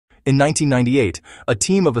In 1998, a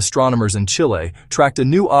team of astronomers in Chile tracked a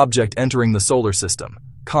new object entering the solar system,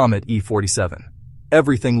 Comet E-47.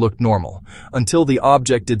 Everything looked normal, until the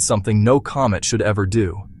object did something no comet should ever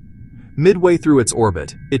do. Midway through its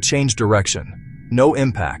orbit, it changed direction. No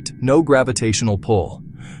impact, no gravitational pull.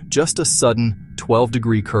 Just a sudden,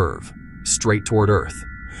 12-degree curve, straight toward Earth.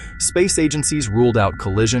 Space agencies ruled out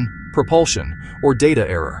collision, propulsion, or data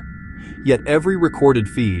error. Yet every recorded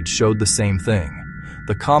feed showed the same thing.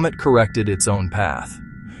 The comet corrected its own path.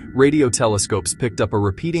 Radio telescopes picked up a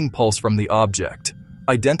repeating pulse from the object,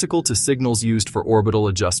 identical to signals used for orbital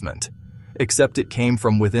adjustment, except it came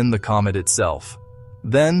from within the comet itself.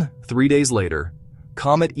 Then, 3 days later,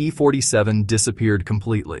 Comet E-47 disappeared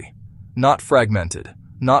completely. Not fragmented,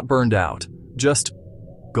 not burned out, just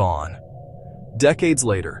gone. Decades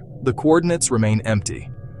later, the coordinates remain empty.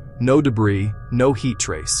 No debris, no heat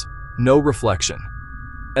trace, no reflection.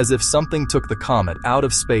 As if something took the comet out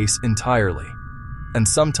of space entirely. And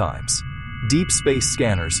sometimes, deep space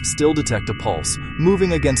scanners still detect a pulse,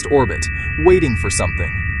 moving against orbit, waiting for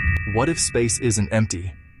something. What if space isn't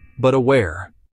empty, but aware?